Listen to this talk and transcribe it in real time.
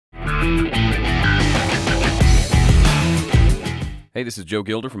Hey, this is Joe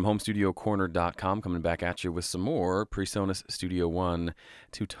Gilder from HomeStudioCorner.com coming back at you with some more PreSonus Studio One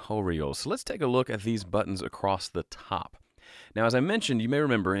tutorials. So let's take a look at these buttons across the top. Now, as I mentioned, you may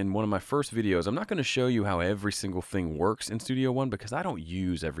remember in one of my first videos, I'm not going to show you how every single thing works in Studio One because I don't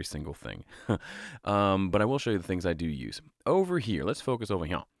use every single thing. But I will show you the things I do use. Over here, let's focus over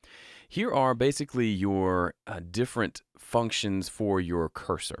here. Here are basically your different functions for your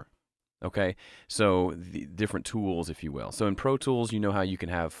cursor. Okay, so the different tools, if you will. So in Pro Tools, you know how you can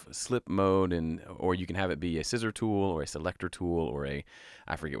have slip mode, or you can have it be a scissor tool or a selector tool or I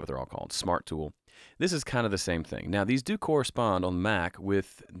forget what they're all called, smart tool. This is kind of the same thing. Now, these do correspond on Mac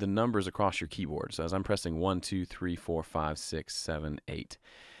with the numbers across your keyboard. So as I'm pressing 1, 2, 3, 4, 5, 6, 7, 8.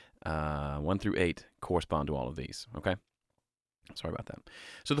 1 through 8 correspond to all of these, okay? Sorry about that.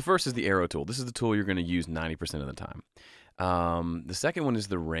 So the first is the arrow tool. This is the tool you're going to use 90% of the time. The second one is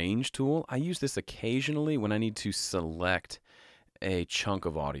the range tool. I use this occasionally when I need to select a chunk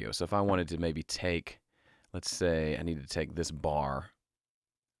of audio. So if I wanted to maybe take, let's say I need to take this bar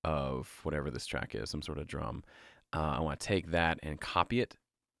of whatever this track is, some sort of drum. I want to take that and copy it.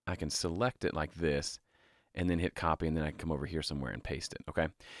 I can select it like this and then hit copy, and then I can come over here somewhere and paste it, okay?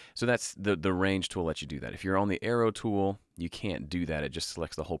 So that's the range tool lets you do that. If you're on the arrow tool, you can't do that. It just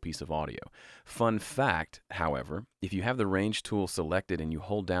selects the whole piece of audio. Fun fact, however, if you have the range tool selected and you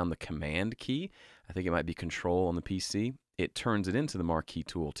hold down the command key, I think it might be control on the PC, it turns it into the marquee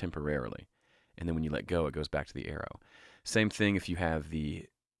tool temporarily. And then when you let go, it goes back to the arrow. Same thing if you have the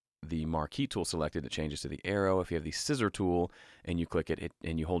marquee tool selected, it changes to the arrow. If you have the scissor tool and you click it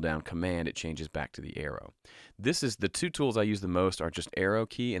and you hold down command, it changes back to the arrow. This is the two tools I use the most are just arrow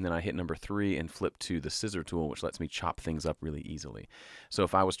key, and then I hit number 3 and flip to the scissor tool, which lets me chop things up really easily. So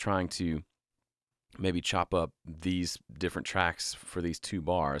if I was trying to maybe chop up these different tracks for these 2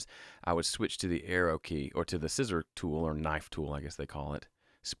 bars, I would switch to the arrow key or to the scissor tool, or knife tool, I guess they call it,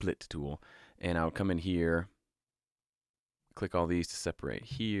 split tool, and I would come in here, click all these to separate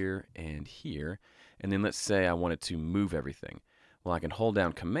here and here, and then let's say I wanted to move everything. Well, I can hold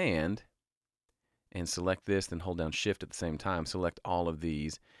down command and select this, then hold down shift at the same time, select all of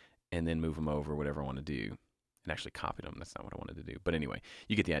these, and then move them over, whatever I want to do. And actually copied them, that's not what I wanted to do. But anyway,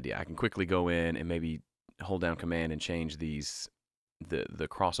 you get the idea. I can quickly go in and maybe hold down command and change these, the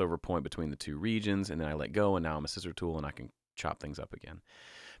crossover point between the 2 regions, and then I let go, and now I'm a scissor tool and I can chop things up again.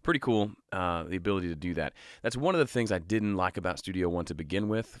 Pretty cool, the ability to do that. That's one of the things I didn't like about Studio One to begin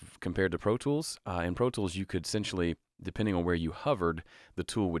with compared to Pro Tools. In Pro Tools, you could essentially, depending on where you hovered, the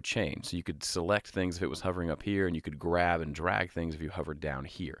tool would change. So you could select things if it was hovering up here, and you could grab and drag things if you hovered down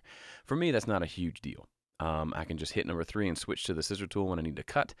here. For me, that's not a huge deal. I can just hit number 3 and switch to the scissor tool when I need to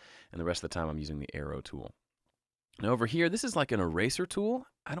cut, and the rest of the time I'm using the arrow tool. Now over here, this is like an eraser tool.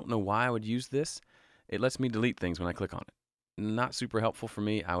 I don't know why I would use this. It lets me delete things when I click on it. Not super helpful for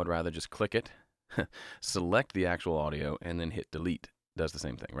me. I would rather just click it, select the actual audio, and then hit delete. Does the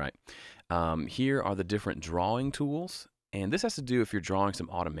same thing, right? Here are the different drawing tools, and this has to do if you're drawing some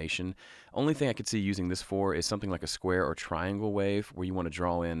automation. Only thing I could see using this for is something like a square or triangle wave where you want to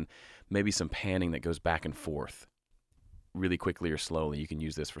draw in maybe some panning that goes back and forth really quickly or slowly. You can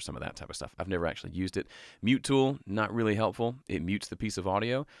use this for some of that type of stuff. I've never actually used it. Mute tool, not really helpful. It mutes the piece of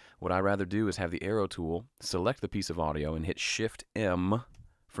audio. What I rather do is have the arrow tool, select the piece of audio, and hit Shift M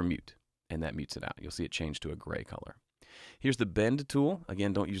for mute, and that mutes it out. You'll see it change to a gray color. Here's the bend tool.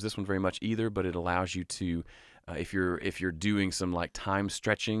 Again, don't use this one very much either, but it allows you to, if you're doing some like time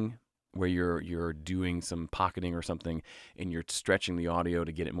stretching, where you're doing some pocketing or something, and you're stretching the audio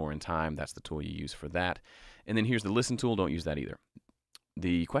to get it more in time, that's the tool you use for that. And then here's the listen tool. Don't use that either.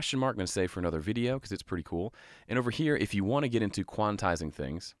 The question mark I'm going to save for another video because it's pretty cool. And over here, if you want to get into quantizing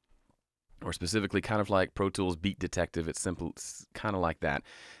things, or specifically kind of like Pro Tools Beat Detective, it's simple, it's kind of like that.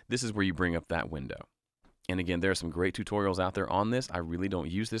 This is where you bring up that window. And again, there are some great tutorials out there on this. I really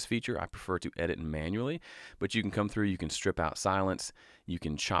don't use this feature. I prefer to edit manually, but you can come through, you can strip out silence, you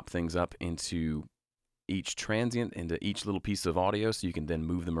can chop things up into each transient, into each little piece of audio, so you can then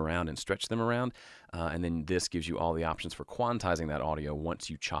move them around and stretch them around. And then this gives you all the options for quantizing that audio once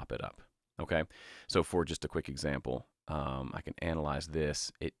you chop it up. Okay, so for just a quick example, I can analyze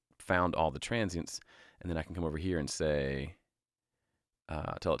this. It found all the transients, and then I can come over here and say,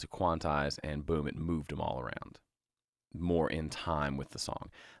 tell it to quantize, and boom, it moved them all around more in time with the song.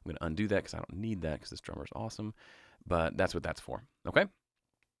 I'm going to undo that because I don't need that because this drummer is awesome, but that's what that's for. Okay.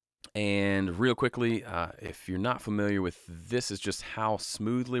 And real quickly, if you're not familiar with this, is just how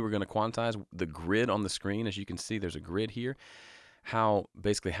smoothly we're going to quantize the grid on the screen. As you can see, there's a grid here.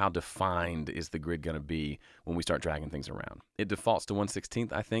 basically how defined is the grid going to be when we start dragging things around. It defaults to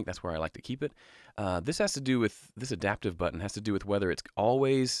 1/16, I think. That's where I like to keep it. This has to do with, this adaptive button has to do with whether it's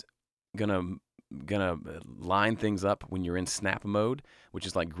always gonna line things up when you're in snap mode, which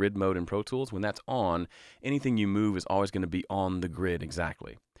is like grid mode in Pro Tools. When that's on, anything you move is always going to be on the grid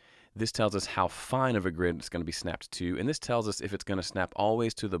exactly. This tells us how fine of a grid it's going to be snapped to, and this tells us if it's going to snap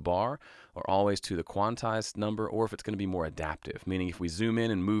always to the bar or always to the quantized number, or if it's going to be more adaptive, meaning if we zoom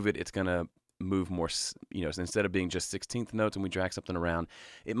in and move it, it's going to move more, you know, so instead of being just 16th notes and we drag something around,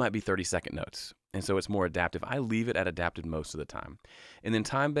 it might be 32nd notes. And so it's more adaptive. I leave it at adapted most of the time. And then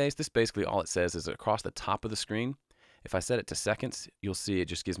time-based, this basically all it says is across the top of the screen. If I set it to seconds, you'll see it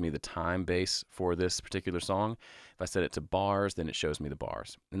just gives me the time base for this particular song. If I set it to bars, then it shows me the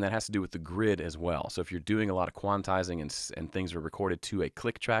bars. And that has to do with the grid as well. So if you're doing a lot of quantizing and things are recorded to a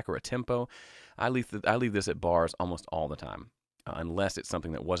click track or a tempo, I leave this at bars almost all the time. Unless it's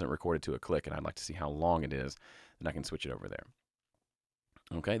something that wasn't recorded to a click and I'd like to see how long it is, then I can switch it over there.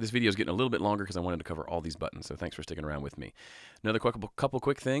 Okay, this video is getting a little bit longer because I wanted to cover all these buttons, so thanks for sticking around with me. Another couple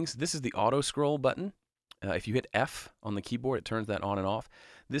quick things. This is the auto scroll button. If you hit F on the keyboard, it turns that on and off.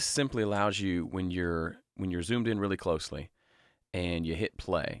 This simply allows you, when you're zoomed in really closely and you hit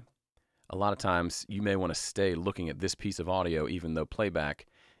play, a lot of times you may want to stay looking at this piece of audio even though playback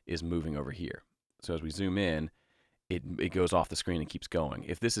is moving over here. So as we zoom in, it goes off the screen and keeps going.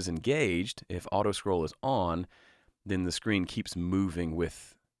 If this is engaged, if auto scroll is on, then the screen keeps moving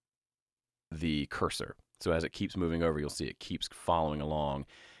with the cursor. So as it keeps moving over, you'll see it keeps following along.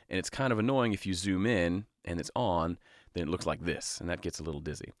 And it's kind of annoying if you zoom in and it's on, then it looks like this, and that gets a little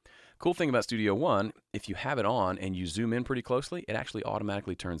dizzy. Cool thing about Studio One, if you have it on and you zoom in pretty closely, it actually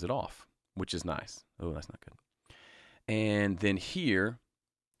automatically turns it off, which is nice. Oh, that's not good. And then here,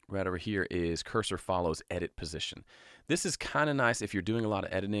 right over here is cursor follows edit position. This is kind of nice if you're doing a lot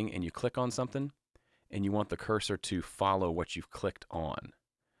of editing and you click on something and you want the cursor to follow what you've clicked on.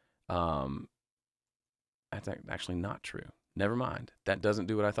 That's actually not true. Never mind. That doesn't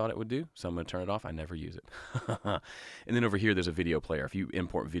do what I thought it would do, so I'm going to turn it off. I never use it. And then over here, there's a video player. If you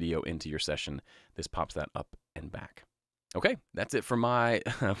import video into your session, this pops that up and back. Okay, that's it for my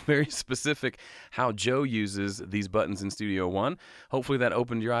very specific how Joe uses these buttons in Studio One. Hopefully that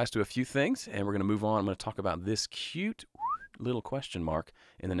opened your eyes to a few things, and we're going to move on. I'm going to talk about this cute little question mark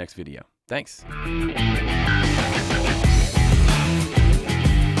in the next video. Thanks.